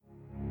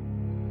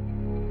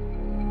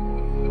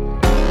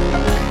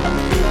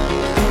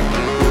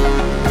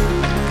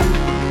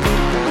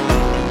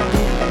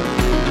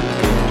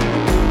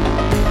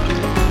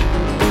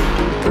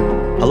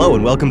Hello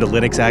and welcome to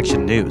Linux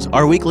Action News,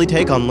 our weekly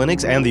take on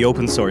Linux and the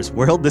open source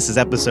world. This is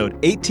episode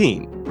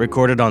 18,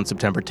 recorded on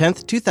September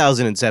 10th,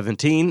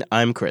 2017.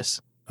 I'm Chris.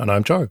 And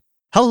I'm Joe.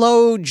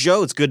 Hello,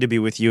 Joe. It's good to be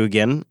with you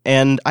again.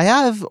 And I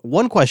have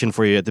one question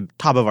for you at the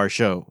top of our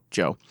show,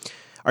 Joe.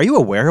 Are you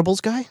a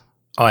wearables guy?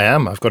 I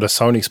am. I've got a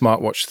Sony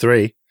Smartwatch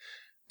 3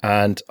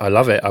 and I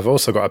love it. I've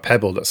also got a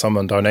Pebble that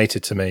someone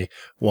donated to me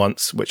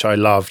once, which I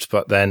loved,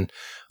 but then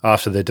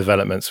after the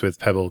developments with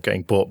Pebble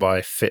getting bought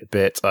by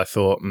Fitbit, I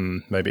thought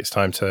maybe it's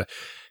time to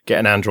get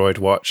an Android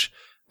watch.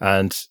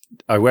 And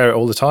I wear it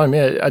all the time.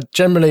 Yeah, I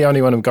generally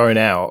only when I'm going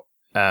out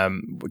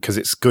because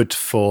it's good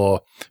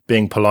for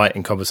being polite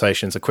in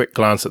conversations. A quick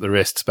glance at the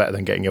wrist's better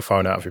than getting your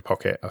phone out of your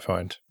pocket, I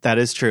find. That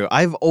is true.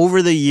 I've,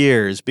 over the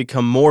years,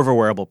 become more of a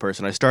wearable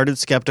person. I started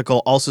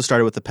skeptical, also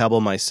started with the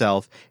Pebble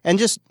myself, and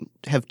just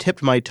have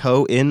tipped my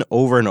toe in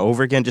over and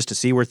over again just to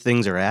see where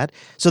things are at.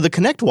 So the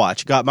Connect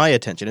Watch got my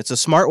attention. It's a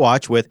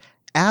smartwatch with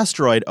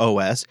Asteroid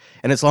OS,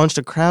 and it's launched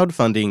a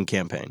crowdfunding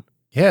campaign.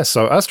 Yeah,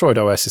 so Asteroid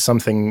OS is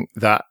something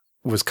that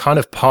was kind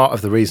of part of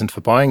the reason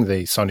for buying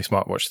the Sony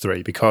Smartwatch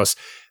 3, because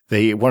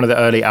one of the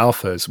early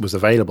alphas was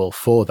available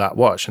for that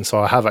watch. And so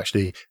I have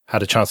actually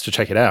had a chance to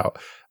check it out.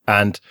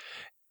 And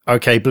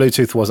okay,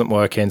 Bluetooth wasn't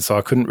working, so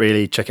I couldn't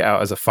really check it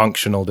out as a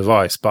functional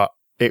device, but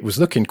it was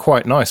looking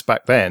quite nice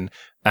back then.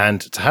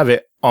 And to have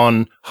it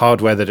on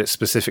hardware that it's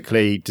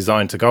specifically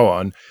designed to go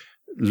on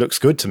looks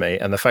good to me.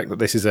 And the fact that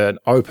this is an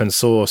open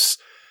source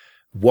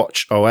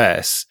watch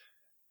OS,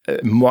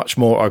 much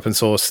more open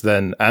source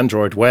than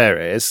Android Wear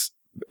is,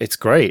 it's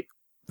great.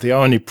 The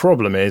only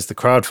problem is the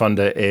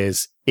crowdfunder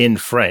is in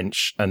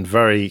French and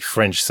very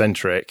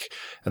French-centric,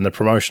 and the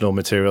promotional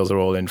materials are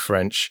all in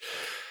French.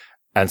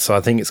 And so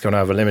I think it's going to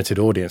have a limited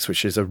audience,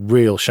 which is a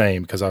real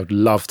shame because I would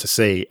love to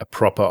see a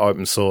proper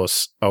open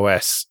source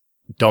OS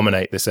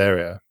dominate this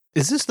area.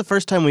 Is this the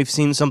first time we've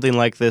seen something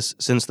like this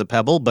since the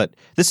Pebble? But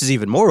this is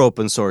even more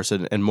open source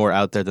and more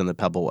out there than the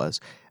Pebble was.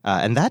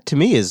 And that, to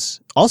me, is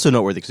also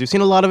noteworthy because we've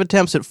seen a lot of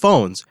attempts at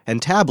phones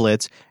and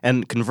tablets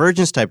and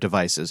convergence-type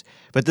devices.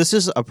 But this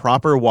is a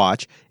proper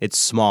watch. It's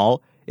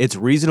small. It's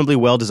reasonably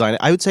well-designed.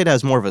 I would say it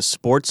has more of a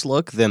sports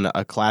look than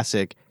a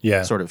classic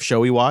sort of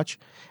showy watch.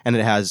 And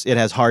it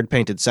has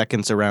hard-painted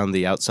seconds around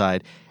the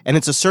outside. And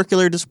it's a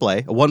circular display,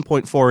 a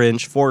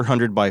 1.4-inch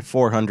 400 by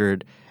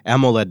 400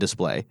 AMOLED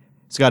display.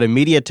 It's got a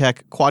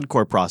MediaTek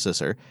quad-core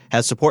processor,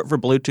 has support for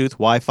Bluetooth,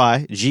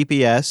 Wi-Fi,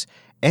 GPS,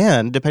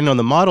 and depending on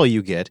the model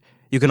you get,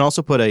 you can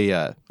also put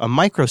a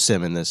micro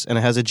SIM in this, and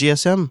it has a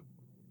GSM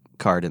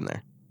card in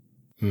there.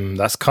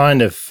 That's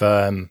kind of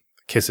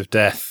kiss of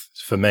death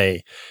for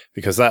me,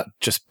 because that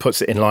just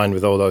puts it in line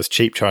with all those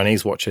cheap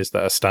Chinese watches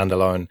that are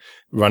standalone,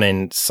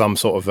 running some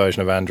sort of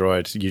version of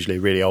Android, usually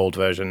a really old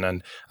version.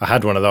 And I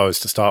had one of those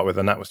to start with,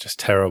 and that was just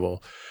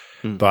terrible.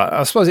 But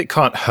I suppose it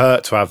can't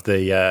hurt to have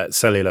the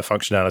cellular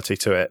functionality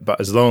to it.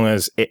 But as long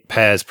as it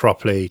pairs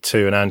properly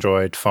to an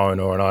Android phone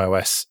or an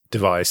iOS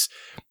device,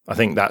 I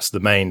think that's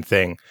the main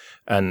thing.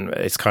 And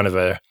it's kind of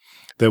the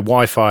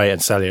Wi-Fi and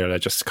cellular are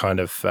just kind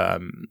of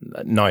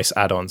nice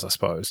add-ons, I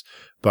suppose.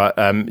 But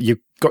you've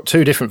got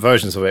two different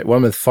versions of it,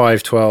 one with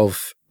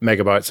 512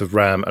 megabytes of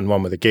RAM and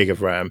one with a gig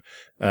of RAM.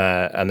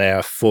 And they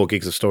have 4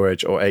 gigs of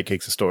storage or 8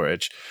 gigs of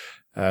storage.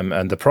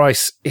 And the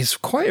price is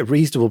quite a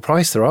reasonable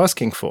price they're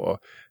asking for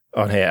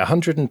on here.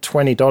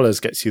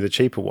 $120 gets you the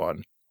cheaper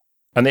one.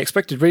 And the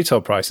expected retail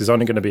price is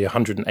only going to be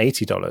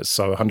 $180,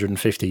 so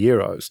 150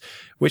 euros,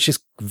 which is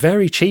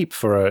very cheap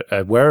for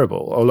a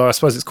wearable, although I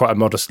suppose it's quite a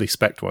modestly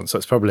spec'd one, so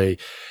it's probably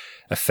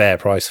a fair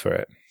price for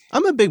it.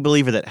 I'm a big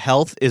believer that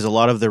health is a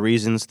lot of the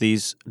reasons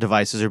these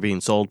devices are being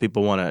sold.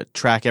 People want to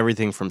track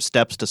everything from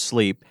steps to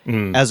sleep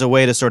as a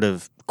way to sort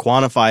of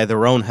quantify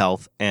their own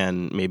health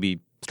and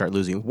maybe start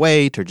losing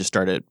weight or just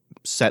start to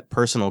set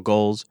personal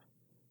goals.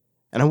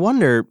 And I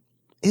wonder,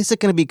 is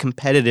it going to be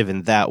competitive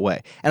in that way?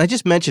 And I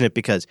just mention it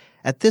because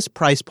at this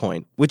price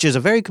point, which is a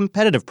very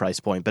competitive price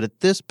point, but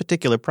at this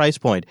particular price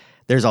point,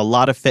 there's a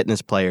lot of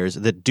fitness players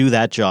that do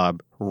that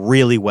job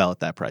really well at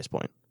that price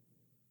point.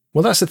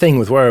 Well, that's the thing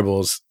with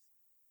wearables.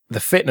 The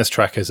fitness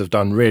trackers have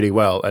done really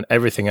well and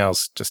everything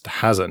else just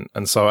hasn't.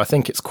 And so I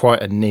think it's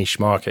quite a niche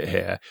market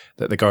here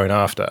that they're going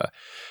after.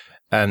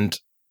 And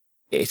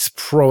it's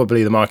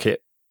probably the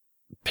market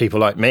people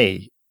like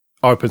me,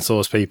 open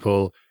source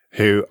people,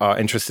 who are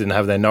interested in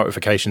having their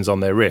notifications on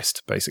their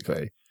wrist,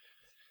 basically.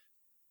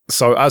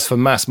 So as for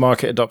mass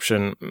market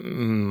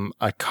adoption,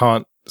 I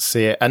can't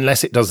see it,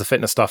 unless it does the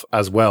fitness stuff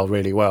as well,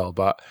 really well.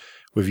 But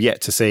we've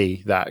yet to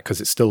see that because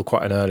it's still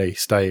quite an early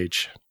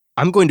stage.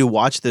 I'm going to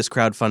watch this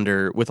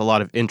crowdfunder with a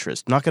lot of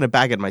interest. I'm not going to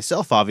bag it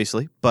myself,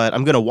 obviously, but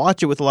I'm going to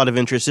watch it with a lot of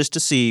interest just to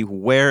see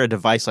where a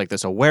device like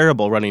this, a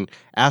wearable running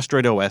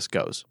Asteroid OS,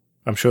 goes.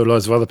 I'm sure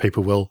loads of other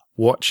people will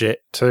watch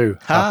it too.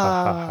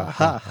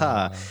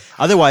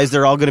 Otherwise,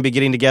 they're all going to be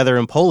getting together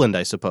in Poland,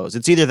 I suppose.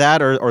 It's either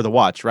that or the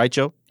watch, right,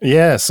 Joe?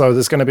 Yeah, so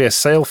there's going to be a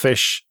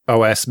Sailfish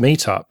OS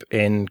meetup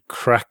in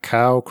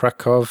Krakow,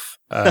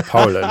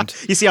 Poland.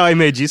 You see how I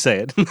made you say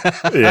it?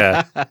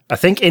 Yeah. I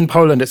think in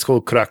Poland it's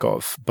called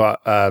Krakow,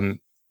 but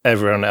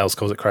everyone else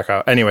calls it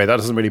Krakow. Anyway, that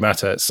doesn't really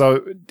matter.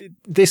 So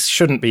this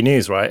shouldn't be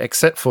news, right?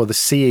 Except for the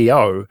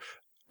CEO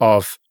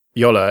of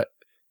Yola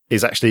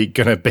is actually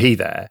going to be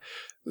there.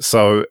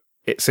 So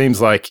it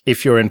seems like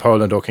if you're in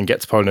Poland or can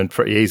get to Poland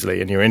pretty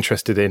easily and you're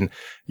interested in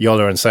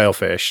Yola and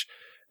Sailfish,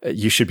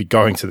 you should be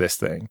going to this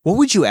thing. What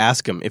would you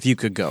ask him if you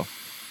could go?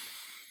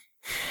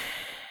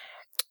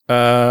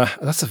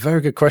 That's a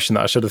very good question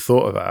that I should have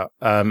thought about.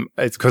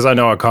 It's because I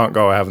know I can't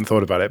go. I haven't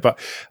thought about it. But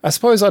I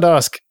suppose I'd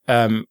ask,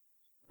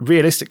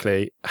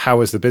 realistically,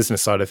 how is the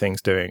business side of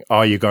things doing?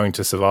 Are you going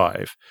to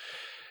survive?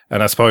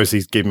 And I suppose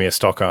he'd give me a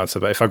stock answer.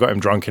 But if I got him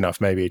drunk enough,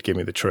 maybe he'd give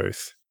me the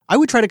truth. I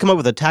would try to come up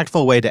with a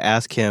tactful way to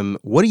ask him,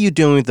 what are you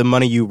doing with the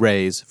money you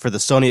raise for the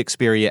Sony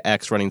Xperia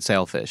X running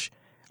Sailfish?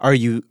 Are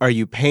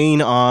you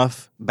paying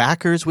off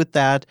backers with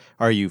that?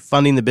 Are you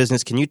funding the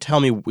business? Can you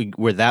tell me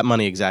where that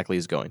money exactly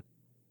is going?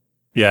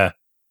 Yeah,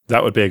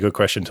 that would be a good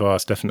question to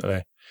ask,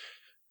 definitely.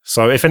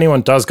 So if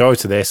anyone does go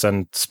to this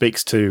and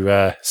speaks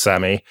to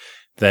Sammy,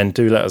 then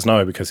do let us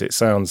know, because it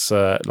sounds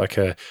like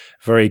a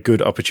very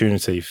good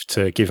opportunity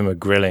to give him a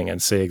grilling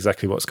and see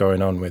exactly what's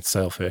going on with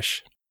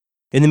Sailfish.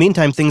 In the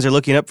meantime, things are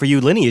looking up for you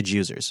Lineage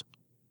users.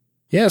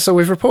 Yeah, so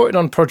we've reported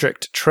on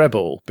Project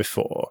Treble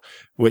before,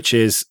 which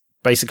is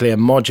basically a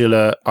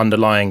modular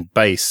underlying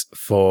base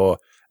for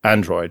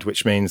Android,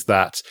 which means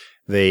that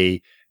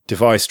the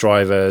device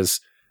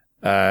drivers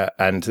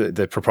and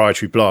the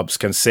proprietary blobs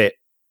can sit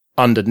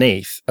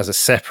underneath as a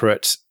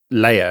separate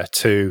layer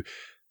to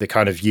the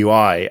kind of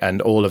UI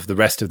and all of the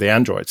rest of the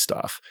Android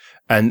stuff.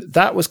 And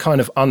that was kind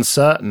of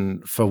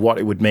uncertain for what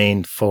it would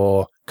mean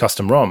for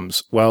custom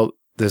ROMs. Well,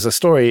 there's a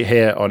story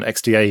here on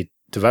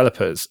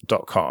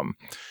xdadevelopers.com,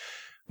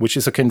 which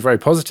is looking very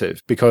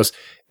positive, because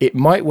it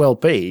might well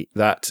be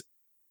that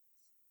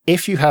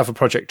if you have a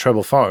Project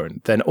Treble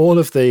phone, then all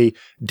of the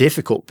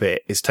difficult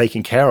bit is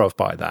taken care of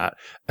by that.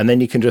 And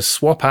then you can just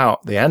swap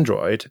out the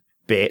Android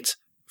bit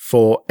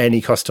for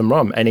any custom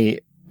ROM, any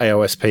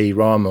AOSP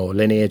ROM or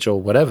Lineage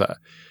or whatever,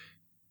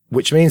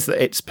 which means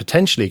that it's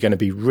potentially going to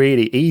be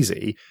really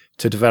easy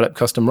to develop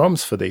custom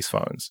ROMs for these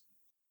phones.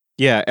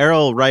 Yeah,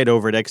 Errol Wright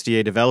over at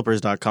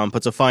xdadevelopers.com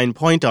puts a fine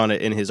point on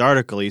it in his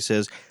article. He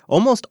says,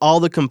 almost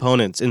all the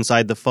components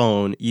inside the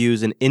phone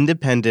use an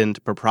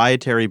independent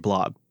proprietary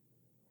blob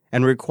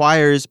and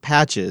requires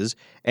patches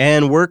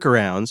and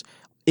workarounds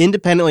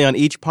independently on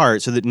each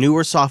part so that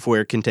newer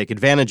software can take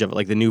advantage of it,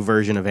 like the new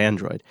version of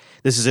Android.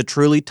 This is a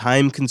truly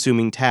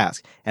time-consuming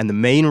task, and the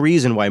main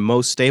reason why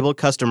most stable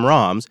custom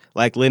ROMs,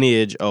 like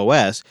Lineage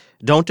OS,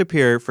 don't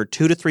appear for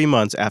 2 to 3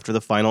 months after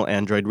the final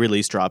Android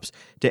release drops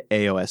to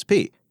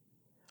AOSP.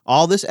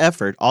 All this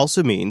effort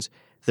also means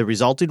the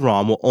resulting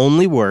ROM will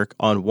only work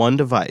on one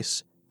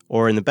device,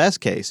 or in the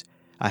best case,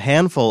 a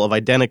handful of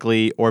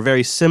identically or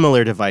very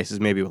similar devices,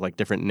 maybe with like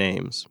different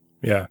names.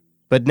 Yeah.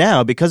 But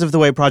now, because of the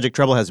way Project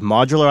Treble has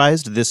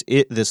modularized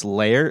this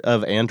layer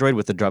of Android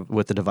with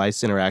the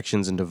device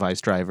interactions and device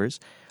drivers,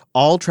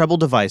 all Treble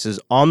devices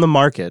on the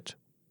market,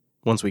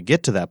 once we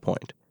get to that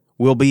point,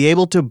 will be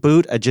able to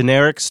boot a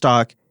generic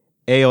stock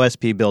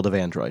AOSP build of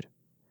Android.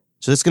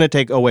 So this is going to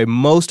take away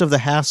most of the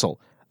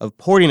hassle of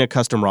porting a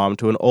custom ROM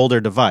to an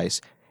older device.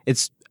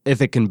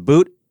 If it can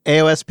boot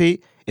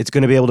AOSP, it's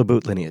going to be able to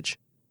boot Lineage.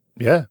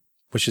 Yeah,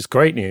 which is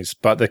great news.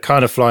 But the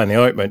kind of fly in the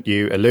ointment,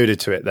 you alluded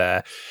to it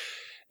there,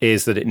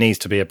 is that it needs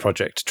to be a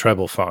Project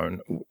Treble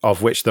phone,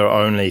 of which there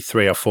are only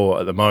 3 or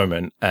 4 at the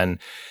moment. And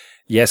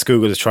yes,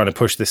 Google is trying to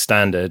push this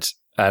standard,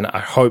 and I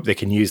hope they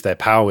can use their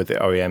power with the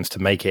OEMs to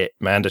make it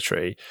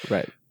mandatory.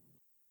 Right.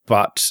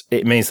 But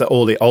it means that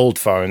all the old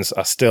phones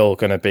are still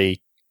going to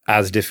be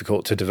as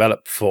difficult to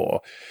develop for,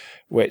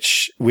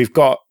 which we've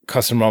got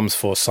custom ROMs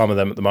for some of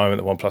them at the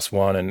moment, the OnePlus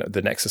One and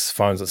the Nexus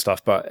phones and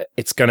stuff, but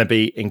it's going to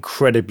be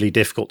incredibly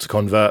difficult to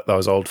convert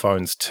those old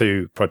phones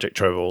to Project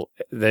Treble.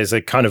 There's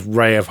a kind of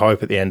ray of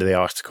hope at the end of the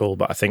article,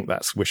 but I think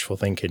that's wishful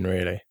thinking,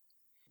 really.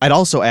 I'd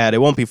also add, it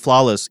won't be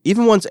flawless.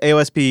 Even once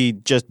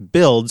AOSP just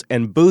builds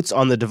and boots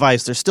on the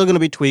device, there's still going to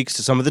be tweaks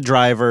to some of the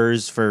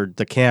drivers for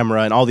the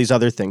camera and all these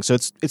other things. So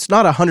it's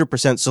not a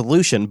 100%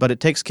 solution, but it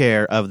takes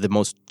care of the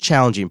most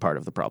challenging part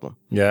of the problem.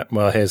 Yeah,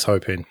 well, here's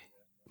hoping.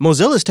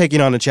 Mozilla's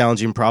taking on a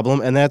challenging problem,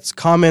 and that's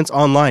comments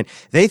online.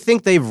 They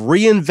think they've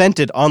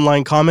reinvented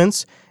online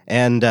comments,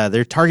 and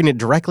they're targeting it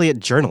directly at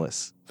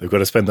journalists. They've got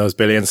to spend those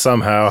billions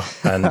somehow,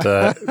 and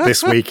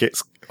this week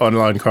it's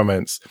online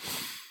comments.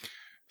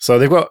 So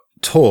they've got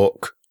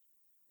Talk,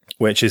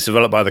 which is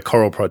developed by the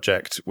Coral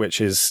Project, which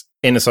is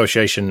in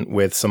association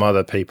with some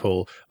other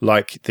people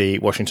like the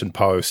Washington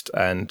Post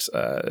and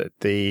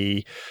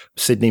the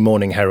Sydney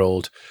Morning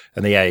Herald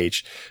and The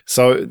Age.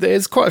 So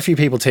there's quite a few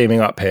people teaming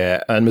up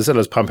here, and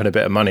Mozilla's pumping a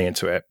bit of money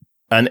into it.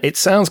 And it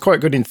sounds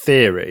quite good in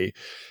theory.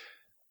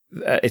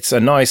 It's a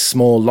nice,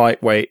 small,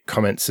 lightweight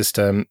comment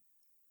system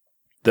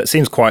that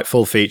seems quite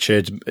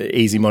full-featured,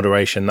 easy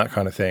moderation, that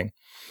kind of thing.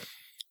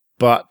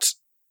 But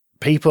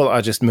people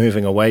are just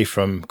moving away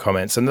from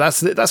comments, and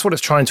that's what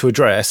it's trying to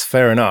address,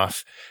 fair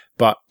enough.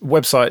 But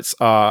websites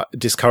are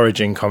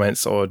discouraging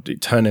comments or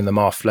turning them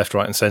off left,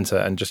 right, and center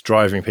and just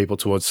driving people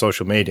towards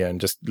social media and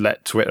just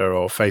let Twitter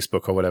or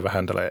Facebook or whatever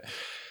handle it.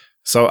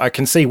 So I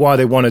can see why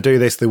they want to do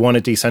this. They want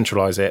to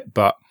decentralize it,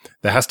 but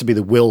there has to be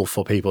the will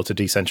for people to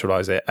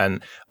decentralize it.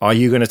 And are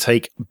you going to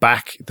take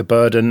back the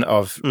burden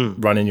of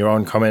running your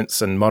own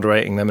comments and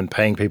moderating them and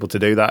paying people to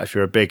do that if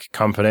you're a big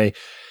company?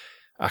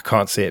 I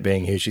can't see it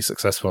being hugely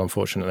successful,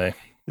 unfortunately.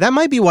 That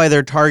might be why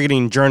they're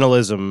targeting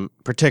journalism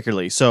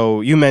particularly. So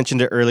you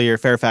mentioned it earlier,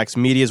 Fairfax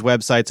Media's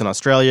websites in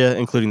Australia,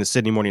 including the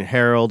Sydney Morning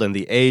Herald and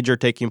The Age, are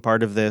taking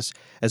part of this,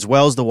 as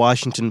well as the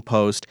Washington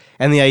Post.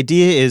 And the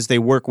idea is they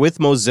work with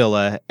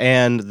Mozilla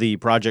and the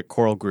Project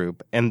Coral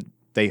Group, and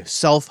they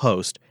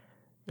self-host,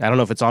 I don't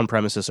know if it's on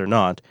premises or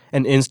not,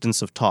 an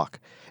instance of Talk.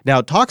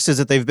 Now, Talk says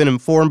that they've been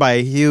informed by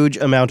a huge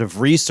amount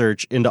of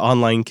research into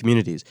online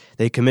communities.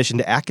 They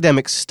commissioned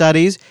academic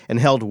studies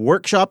and held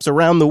workshops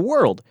around the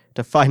world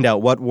to find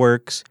out what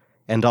works,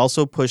 and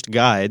also pushed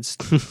guides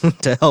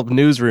to help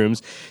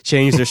newsrooms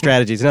change their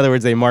strategies. In other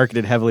words, they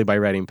marketed heavily by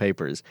writing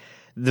papers.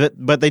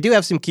 But they do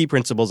have some key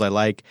principles I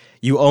like.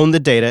 You own the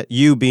data,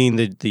 you being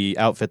the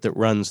outfit that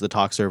runs the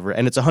Talk server,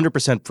 and it's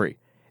 100% free.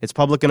 It's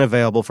public and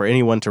available for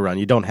anyone to run.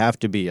 You don't have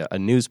to be a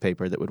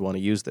newspaper that would want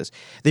to use this.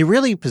 They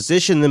really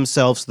position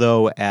themselves,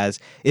 though, as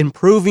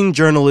improving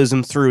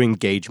journalism through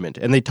engagement.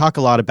 And they talk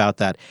a lot about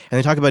that. And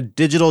they talk about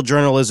digital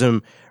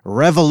journalism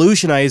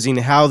revolutionizing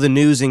how the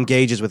news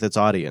engages with its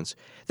audience.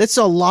 That's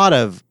a lot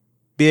of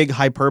big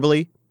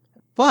hyperbole,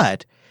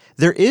 but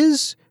there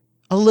is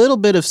a little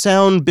bit of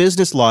sound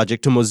business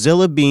logic to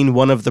Mozilla being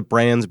one of the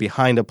brands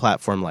behind a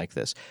platform like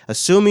this.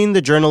 Assuming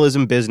the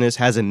journalism business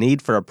has a need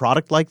for a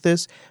product like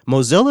this,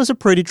 Mozilla is a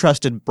pretty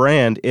trusted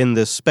brand in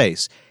this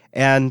space.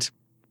 And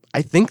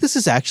I think this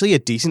is actually a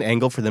decent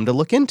angle for them to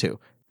look into.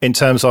 In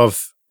terms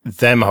of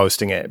them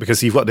hosting it,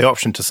 because you've got the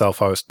option to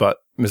self-host, but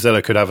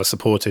Mozilla could have a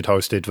supported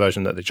hosted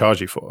version that they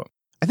charge you for.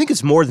 I think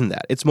it's more than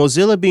that. It's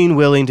Mozilla being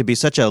willing to be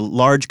such a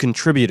large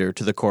contributor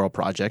to the Coral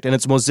Project, and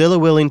it's Mozilla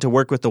willing to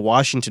work with the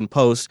Washington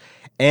Post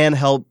and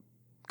help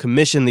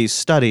commission these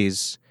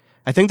studies.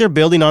 I think they're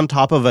building on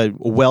top of a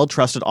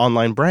well-trusted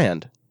online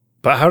brand.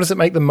 But how does it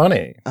make them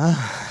money?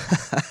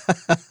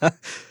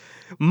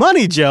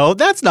 Money, Joe?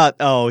 That's not...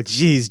 Oh,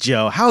 geez,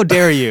 Joe. How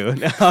dare you?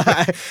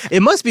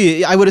 It must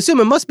be... I would assume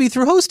it must be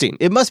through hosting.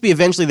 It must be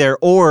eventually there,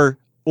 or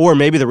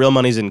maybe the real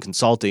money's in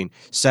consulting,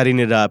 setting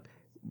it up,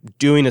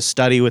 doing a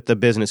study with the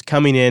business,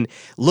 coming in,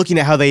 looking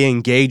at how they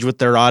engage with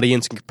their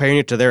audience, comparing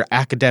it to their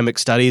academic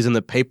studies and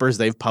the papers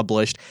they've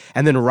published,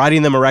 and then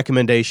writing them a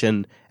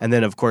recommendation, and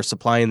then, of course,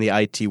 supplying the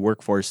IT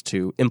workforce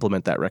to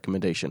implement that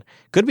recommendation.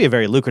 Could be a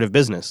very lucrative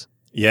business.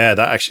 Yeah,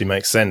 that actually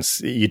makes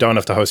sense. You don't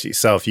have to host it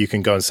yourself. You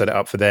can go and set it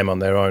up for them on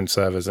their own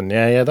servers. And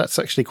yeah, that's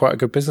actually quite a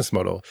good business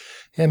model.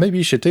 Yeah, maybe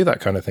you should do that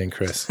kind of thing,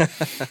 Chris.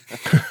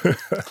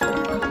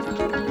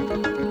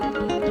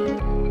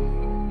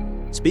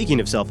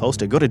 Speaking of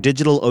self-hosted, go to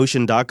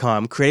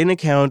DigitalOcean.com, create an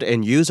account,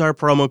 and use our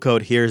promo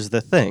code Here's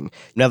the Thing.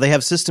 Now, they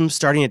have systems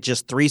starting at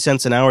just 3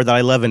 cents an hour that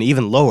I love and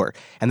even lower,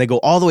 and they go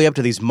all the way up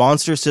to these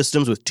monster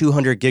systems with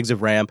 200 gigs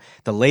of RAM,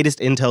 the latest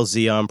Intel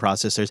Xeon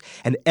processors,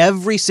 and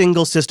every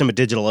single system at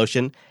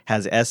DigitalOcean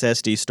has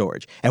SSD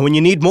storage. And when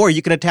you need more,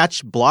 you can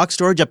attach block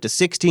storage up to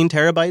 16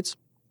 terabytes.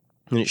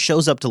 And it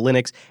shows up to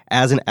Linux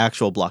as an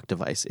actual block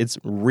device. It's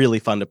really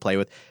fun to play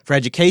with for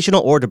educational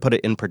or to put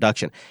it in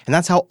production. And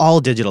that's how all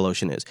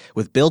DigitalOcean is,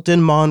 with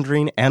built-in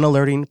monitoring and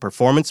alerting,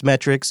 performance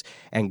metrics,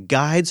 and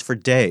guides for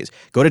days.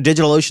 Go to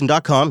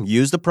DigitalOcean.com,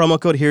 use the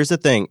promo code Here's the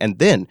Thing, and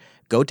then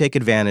go take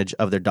advantage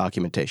of their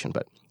documentation.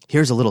 But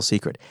here's a little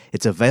secret.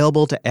 It's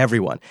available to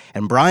everyone.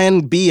 And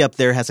Brian B. up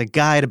there has a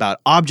guide about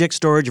object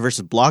storage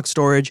versus block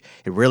storage.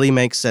 It really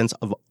makes sense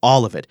of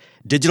all of it.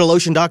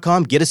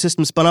 DigitalOcean.com, get a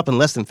system spun up in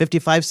less than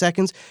 55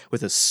 seconds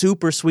with a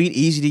super sweet,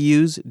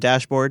 easy-to-use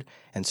dashboard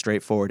and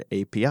straightforward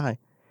API.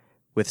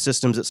 With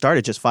systems that start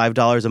at just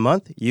 $5 a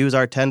month, use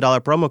our $10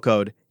 promo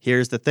code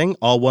Here's the Thing,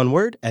 all one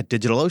word, at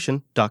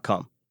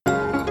DigitalOcean.com.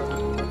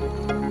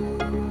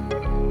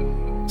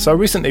 So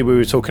recently we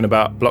were talking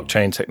about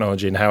blockchain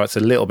technology and how it's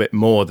a little bit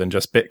more than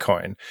just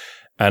Bitcoin.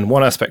 And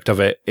one aspect of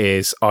it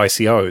is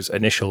ICOs,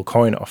 initial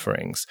coin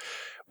offerings.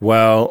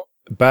 Well,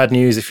 bad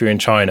news if you're in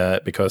China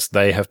because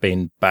they have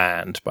been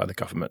banned by the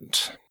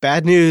government.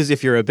 Bad news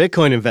if you're a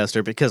Bitcoin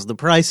investor because the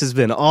price has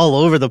been all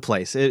over the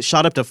place. It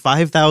shot up to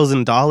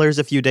 $5,000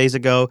 a few days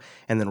ago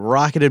and then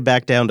rocketed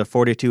back down to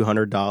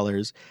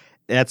 $4,200.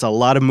 That's a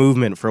lot of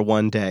movement for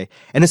one day.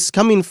 And it's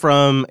coming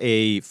from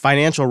a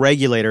financial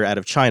regulator out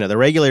of China. The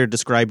regulator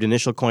described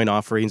initial coin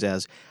offerings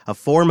as a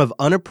form of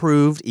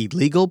unapproved,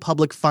 illegal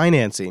public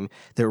financing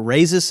that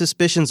raises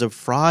suspicions of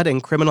fraud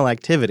and criminal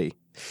activity.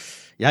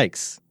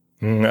 Yikes.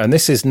 And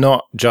this is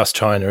not just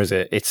China, is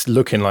it? It's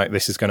looking like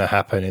this is going to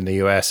happen in the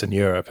US and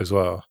Europe as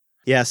well.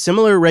 Yeah,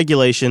 similar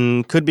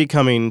regulation could be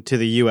coming to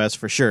the US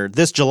for sure.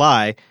 This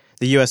July,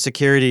 the U.S.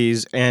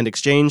 Securities and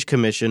Exchange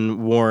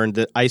Commission warned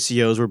that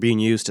ICOs were being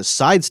used to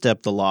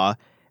sidestep the law,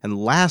 and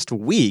last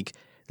week,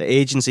 the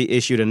agency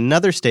issued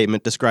another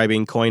statement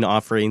describing coin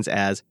offerings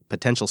as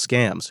potential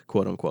scams,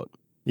 quote unquote.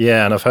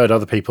 Yeah, and I've heard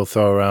other people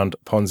throw around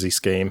Ponzi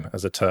scheme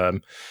as a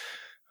term.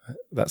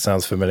 That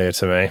sounds familiar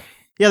to me.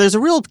 Yeah, there's a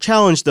real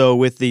challenge, though,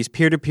 with these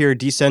peer-to-peer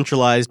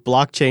decentralized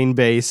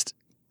blockchain-based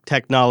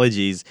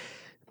technologies.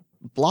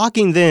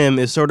 Blocking them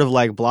is sort of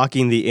like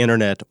blocking the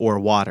internet or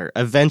water.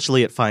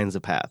 Eventually, it finds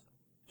a path.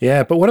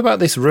 Yeah, but what about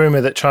this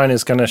rumor that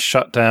China's going to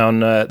shut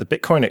down the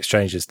Bitcoin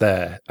exchanges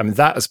there? I mean,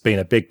 that has been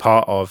a big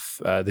part of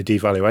the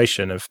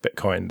devaluation of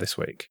Bitcoin this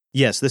week.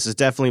 Yes, this has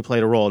definitely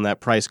played a role in that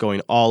price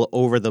going all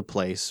over the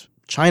place.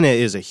 China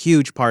is a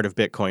huge part of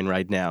Bitcoin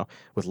right now,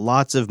 with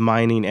lots of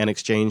mining and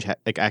exchange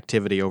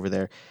activity over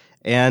there.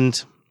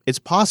 And it's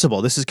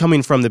possible. This is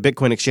coming from the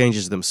Bitcoin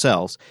exchanges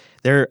themselves.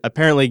 They're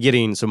apparently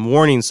getting some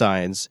warning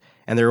signs,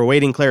 and they're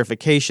awaiting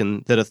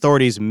clarification that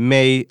authorities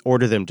may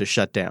order them to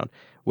shut down,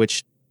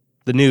 which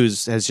the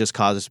news has just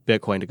caused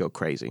Bitcoin to go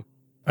crazy.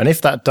 And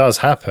if that does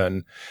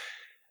happen,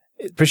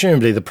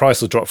 presumably the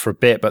price will drop for a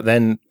bit, but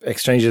then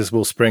exchanges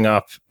will spring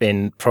up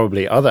in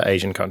probably other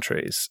Asian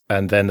countries,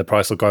 and then the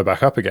price will go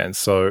back up again.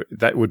 So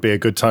that would be a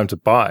good time to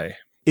buy.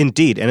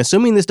 Indeed. And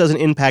assuming this doesn't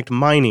impact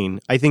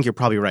mining, I think you're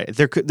probably right.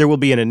 There will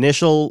be an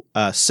initial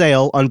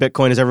sale on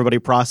Bitcoin as everybody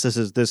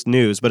processes this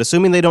news. But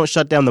assuming they don't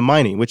shut down the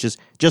mining, which is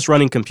just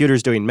running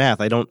computers doing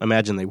math, I don't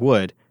imagine they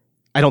would.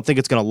 I don't think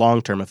it's going to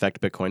long-term affect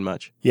Bitcoin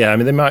much. Yeah, I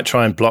mean, they might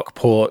try and block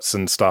ports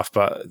and stuff,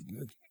 but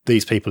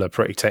these people are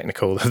pretty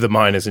technical. The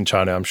miners in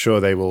China, I'm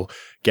sure they will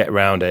get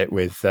around it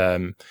with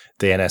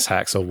DNS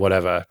hacks or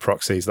whatever,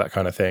 proxies, that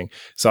kind of thing.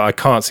 So I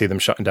can't see them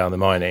shutting down the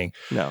mining.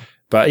 No.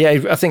 But yeah,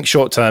 I think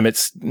short term,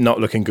 it's not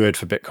looking good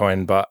for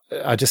Bitcoin, but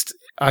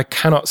I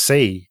cannot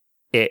see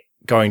it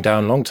going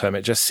down long term.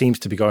 It just seems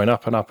to be going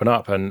up and up and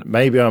up. And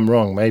maybe I'm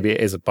wrong. Maybe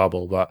it is a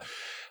bubble, but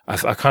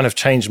I kind of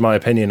changed my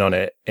opinion on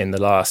it in the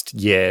last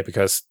year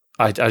because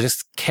I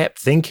just kept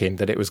thinking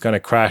that it was going to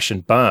crash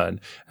and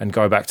burn and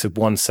go back to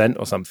 1 cent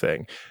or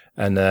something.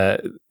 And,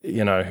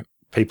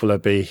 people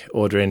would be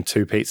ordering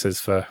 2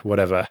 pizzas for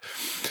whatever.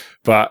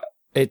 But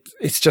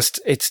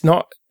it's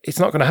not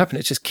going to happen.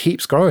 It just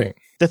keeps growing.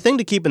 The thing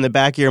to keep in the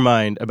back of your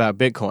mind about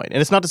Bitcoin,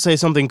 and it's not to say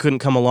something couldn't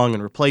come along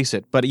and replace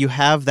it, but you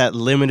have that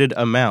limited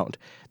amount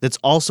that's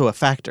also a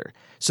factor.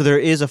 So there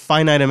is a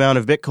finite amount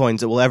of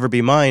Bitcoins that will ever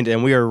be mined,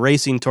 and we are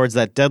racing towards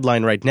that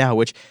deadline right now,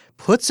 which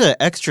puts an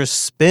extra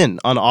spin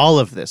on all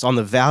of this, on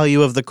the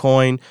value of the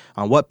coin,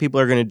 on what people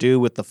are going to do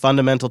with the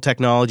fundamental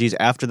technologies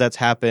after that's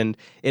happened.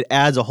 It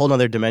adds a whole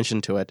nother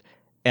dimension to it.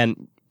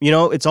 And,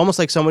 it's almost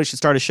like somebody should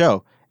start a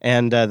show,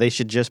 and they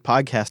should just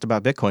podcast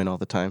about Bitcoin all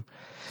the time.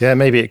 Yeah,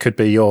 maybe it could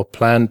be your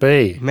plan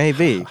B.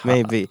 Maybe.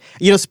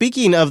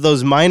 Speaking of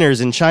those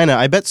miners in China,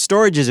 I bet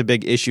storage is a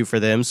big issue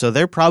for them, so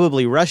they're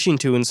probably rushing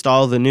to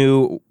install the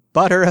new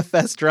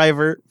ButterFS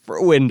driver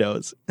for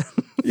Windows.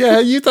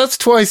 Yeah, that's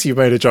twice you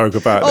made a joke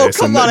about this.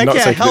 Oh, come on, I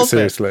can't help it.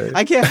 Seriously.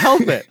 I can't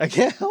help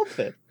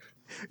it.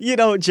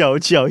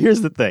 Joe,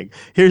 here's the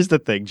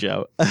thing,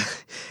 Joe.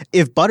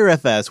 If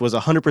ButterFS was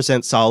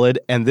 100% solid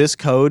and this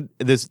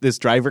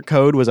driver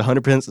code was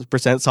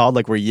 100% solid,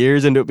 like we're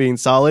years into it being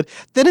solid,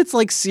 then it's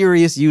like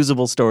serious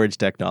usable storage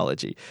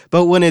technology.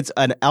 But when it's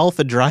an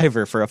alpha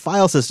driver for a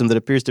file system that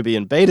appears to be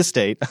in beta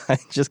state,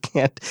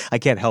 I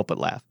can't help but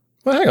laugh.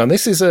 Well, hang on.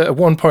 This is a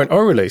 1.0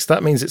 release.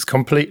 That means it's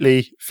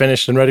completely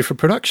finished and ready for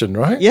production,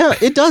 right? Yeah,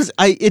 it does.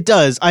 It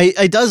does.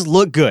 It does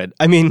look good.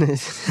 I mean,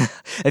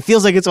 it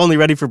feels like it's only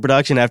ready for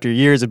production after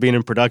years of being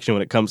in production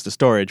when it comes to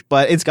storage.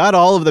 But it's got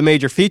all of the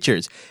major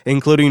features,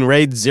 including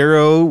RAID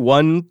 0,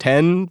 1,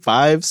 10,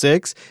 5,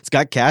 6. It's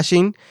got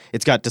caching.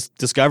 It's got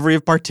discovery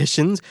of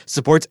partitions.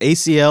 Supports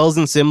ACLs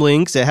and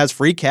symlinks. It has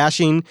free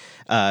caching.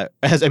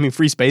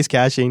 Free space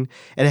caching.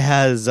 It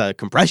has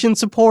compression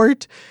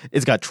support.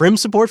 It's got trim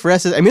support for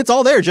SS. I mean, it's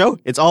all there, Joe.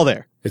 It's all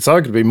there. It's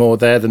arguably more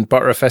there than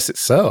ButterFS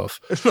itself.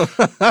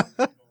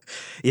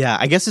 Yeah,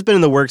 I guess it's been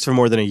in the works for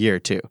more than a year,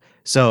 too.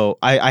 So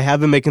I have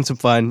been making some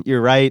fun.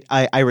 You're right.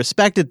 I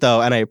respect it,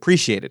 though, and I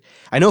appreciate it.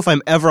 I know if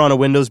I'm ever on a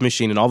Windows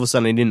machine and all of a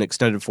sudden I need an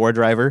extended 4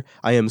 driver,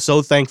 I am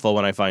so thankful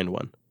when I find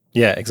one.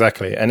 Yeah,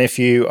 exactly. And if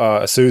you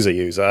are a SUSE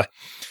user,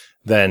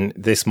 then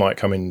this might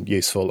come in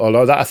useful.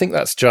 Although I think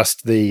that's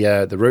just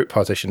the root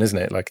partition, isn't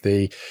it? Like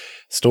the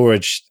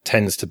storage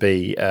tends to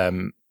be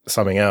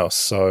something else.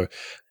 So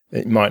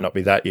it might not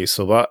be that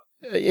useful, but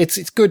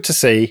it's good to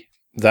see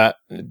that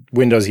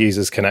Windows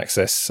users can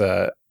access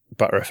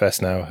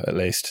ButterFS now, at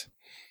least.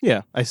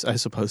 Yeah, I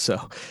suppose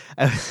so.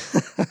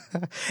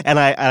 And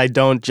I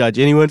don't judge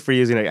anyone for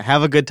using it.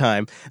 Have a good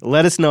time.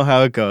 Let us know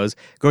how it goes.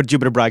 Go to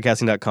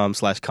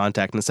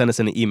jupiterbroadcasting.com/contact and send us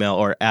an email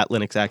or at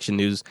Linux Action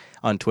News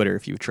on Twitter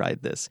if you've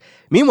tried this.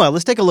 Meanwhile,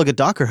 let's take a look at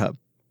Docker Hub.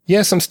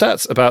 Yeah, some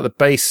stats about the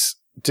base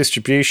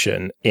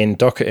distribution in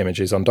Docker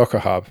images on Docker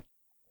Hub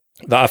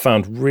that I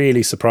found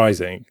really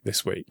surprising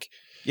this week.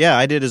 Yeah,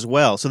 I did as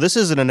well. So this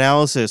is an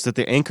analysis that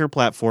the Anchor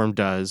platform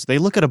does. They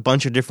look at a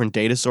bunch of different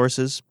data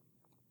sources.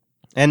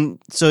 And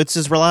so it's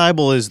as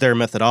reliable as their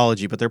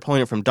methodology, but they're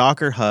pulling it from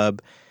Docker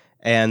Hub,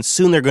 and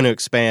soon they're going to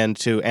expand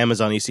to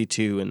Amazon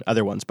EC2 and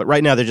other ones. But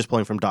right now they're just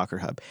pulling from Docker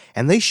Hub.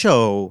 And they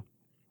show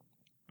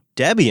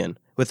Debian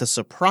with a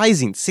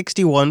surprising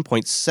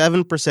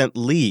 61.7%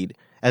 lead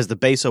as the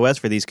base OS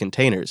for these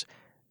containers.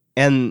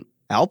 And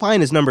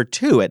Alpine is number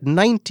 2 at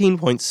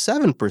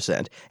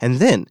 19.7%. And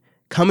then,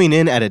 coming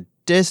in at a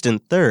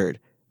distant third,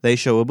 they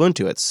show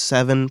Ubuntu at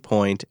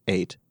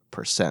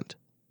 7.8%.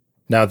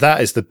 Now,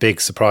 that is the big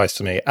surprise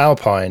to me.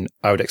 Alpine,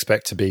 I would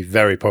expect to be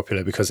very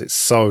popular because it's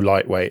so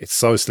lightweight, it's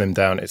so slimmed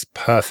down, it's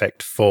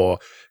perfect for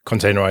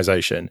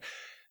containerization.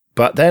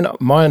 But then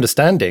my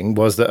understanding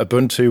was that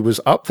Ubuntu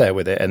was up there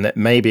with it and that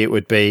maybe it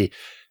would be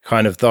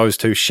kind of those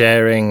two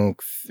sharing,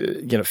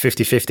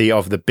 50-50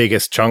 of the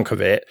biggest chunk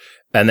of it.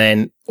 And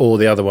then all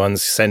the other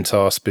ones,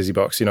 CentOS,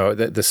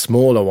 BusyBox, the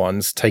smaller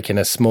ones taking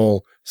a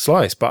small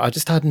slice. But I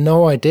just had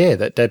no idea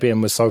that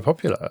Debian was so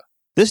popular.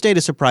 This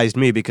data surprised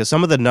me because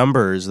some of the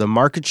numbers, the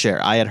market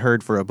share I had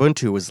heard for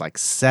Ubuntu was like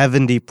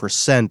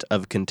 70%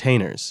 of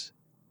containers.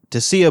 To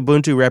see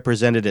Ubuntu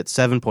represented at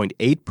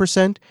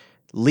 7.8%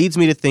 leads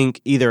me to think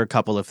either a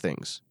couple of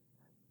things.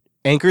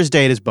 Anchor's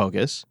data is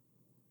bogus,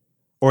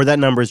 or that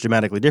number is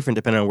dramatically different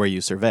depending on where you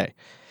survey.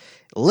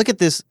 Look at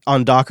this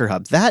on Docker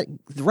Hub. That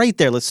right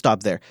there, let's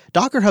stop there.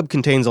 Docker Hub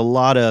contains a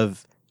lot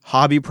of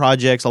hobby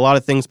projects, a lot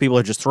of things people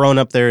are just throwing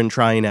up there and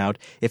trying out.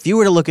 If you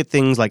were to look at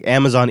things like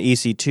Amazon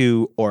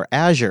EC2 or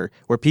Azure,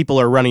 where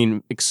people are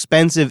running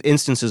expensive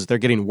instances, they're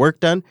getting work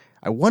done,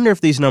 I wonder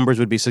if these numbers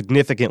would be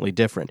significantly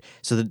different.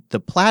 So the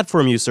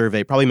platform you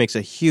survey probably makes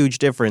a huge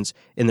difference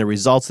in the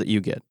results that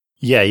you get.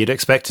 Yeah, you'd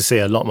expect to see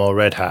a lot more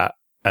Red Hat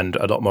and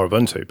a lot more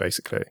Ubuntu,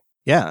 basically.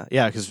 Yeah,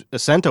 because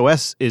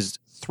CentOS is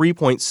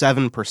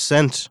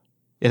 3.7%.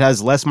 It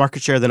has less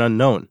market share than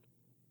Unknown.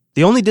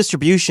 The only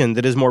distribution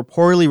that is more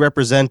poorly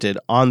represented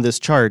on this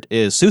chart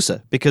is SUSE,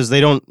 because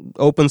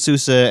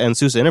OpenSUSE and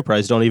SUSE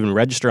Enterprise don't even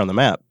register on the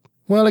map.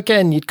 Well,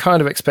 again, you'd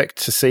kind of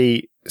expect to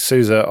see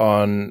SUSE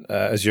on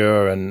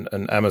Azure and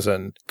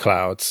Amazon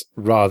clouds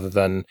rather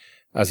than,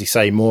 as you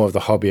say, more of the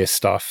hobbyist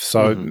stuff.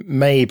 So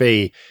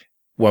maybe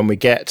when we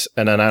get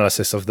an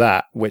analysis of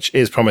that, which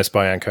is promised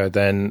by Anchor,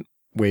 then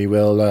we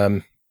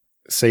will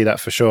see that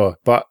for sure.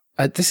 But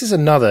this is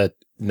another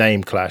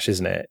name clash,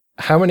 isn't it?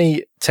 How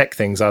many tech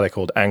things are they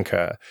called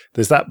Anchor?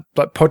 There's that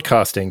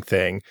podcasting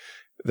thing.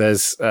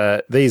 There's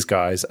these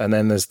guys, and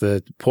then there's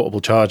the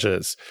portable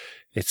chargers.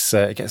 It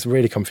gets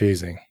really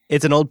confusing.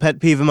 It's an old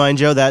pet peeve of mine,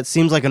 Joe. That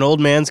seems like an old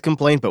man's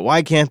complaint, but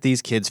why can't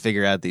these kids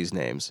figure out these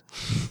names?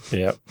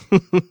 Yeah.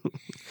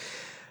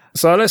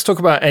 So let's talk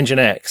about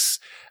Nginx.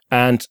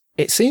 And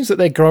it seems that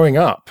they're growing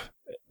up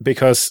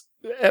because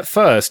at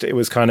first it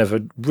was kind of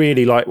a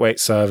really lightweight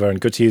server and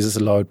good to use as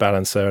a load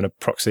balancer and a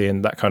proxy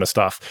and that kind of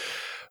stuff.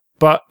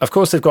 But of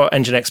course, they've got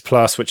Nginx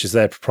Plus, which is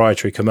their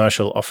proprietary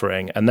commercial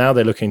offering. And now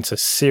they're looking to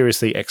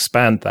seriously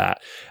expand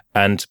that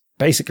and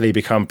basically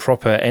become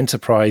proper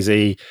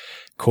enterprise-y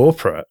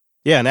corporate.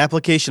 Yeah, an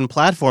application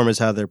platform is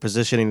how they're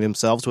positioning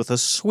themselves with a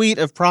suite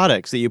of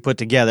products that you put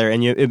together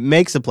and it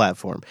makes a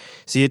platform.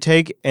 So you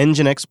take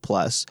Nginx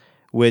Plus,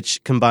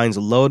 which combines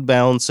a load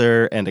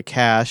balancer and a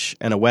cache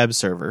and a web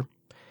server.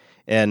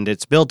 And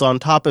it's built on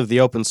top of the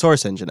open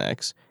source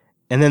Nginx.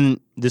 And then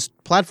this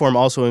platform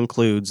also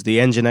includes the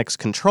Nginx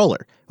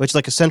controller, which is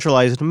like a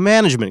centralized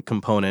management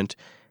component.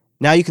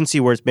 Now you can see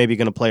where it's maybe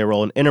going to play a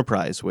role in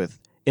enterprise with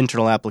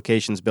internal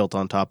applications built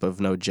on top of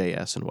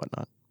Node.js and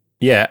whatnot.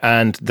 Yeah,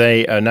 and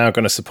they are now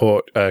going to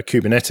support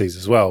Kubernetes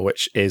as well,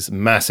 which is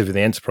massive in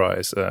the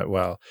enterprise.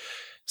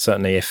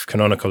 Certainly if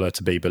Canonical are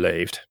to be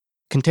believed.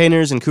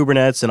 Containers and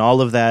Kubernetes and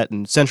all of that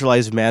and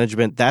centralized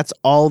management, that's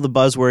all the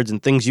buzzwords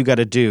and things you got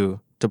to do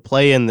to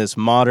play in this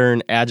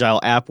modern, agile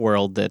app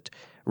world that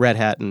Red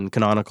Hat and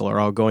Canonical are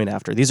all going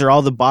after. These are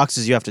all the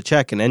boxes you have to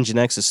check, and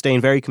Nginx is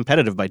staying very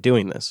competitive by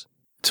doing this.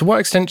 To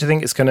what extent do you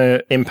think it's going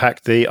to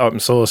impact the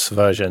open source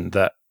version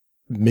that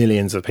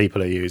millions of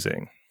people are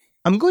using?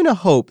 I'm going to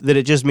hope that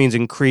it just means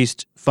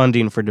increased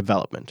funding for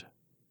development.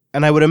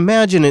 And I would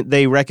imagine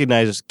they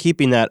recognize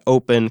keeping that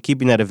open,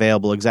 keeping that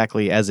available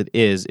exactly as it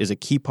is a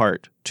key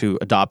part to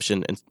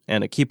adoption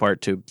and a key part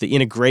to the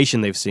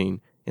integration they've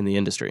seen in the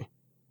industry.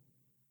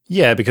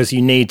 Yeah, because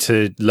you need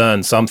to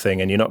learn something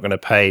and you're not going to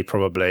pay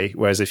probably.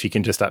 Whereas if you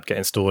can just apt-get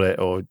install it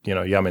or,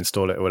 yum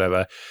install it or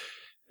whatever,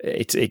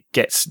 it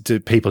gets to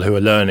people who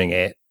are learning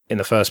it in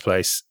the first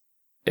place,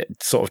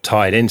 it's sort of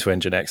tied into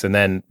Nginx. And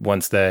then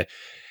once they're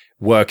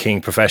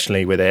working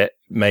professionally with it,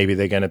 maybe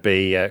they're going to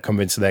be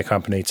convincing their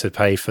company to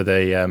pay for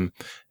the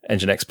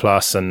Nginx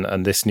Plus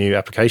and this new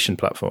application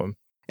platform.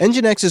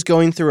 Nginx is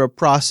going through a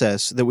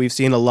process that we've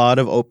seen a lot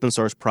of open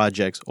source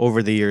projects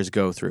over the years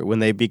go through when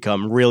they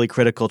become really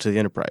critical to the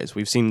enterprise.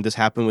 We've seen this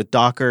happen with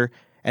Docker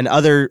and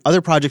other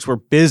projects where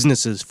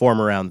businesses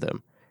form around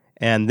them.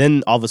 And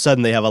then all of a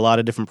sudden they have a lot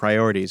of different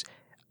priorities.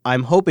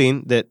 I'm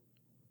hoping that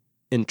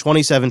in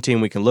 2017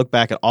 we can look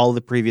back at all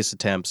the previous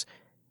attempts,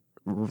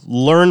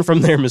 learn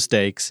from their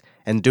mistakes,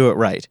 and do it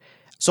right.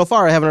 So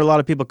far, I haven't heard a lot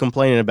of people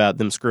complaining about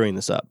them screwing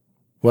this up.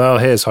 Well,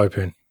 here's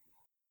hoping.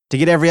 To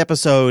get every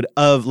episode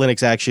of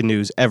Linux Action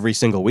News every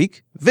single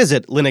week,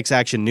 visit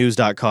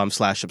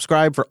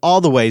linuxactionnews.com/subscribe for all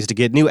the ways to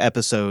get new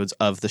episodes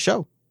of the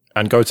show.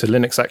 And go to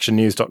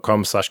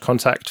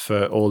linuxactionnews.com/contact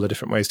for all the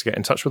different ways to get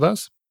in touch with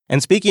us.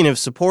 And speaking of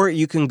support,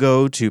 you can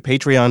go to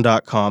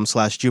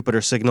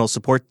patreon.com/JupiterSignal.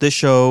 Support this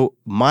show,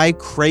 my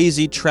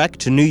crazy trek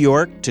to New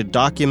York to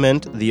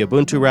document the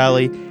Ubuntu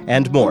rally,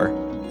 and more.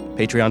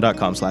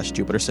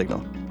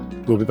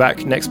 Patreon.com/JupiterSignal. We'll be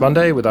back next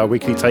Monday with our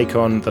weekly take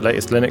on the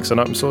latest Linux and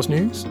open source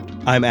news.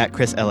 I'm at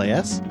Chris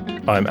LAS.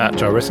 I'm at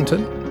Joe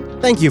Rissington.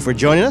 Thank you for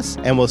joining us,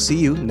 and we'll see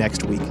you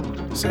next week.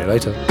 See you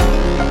later.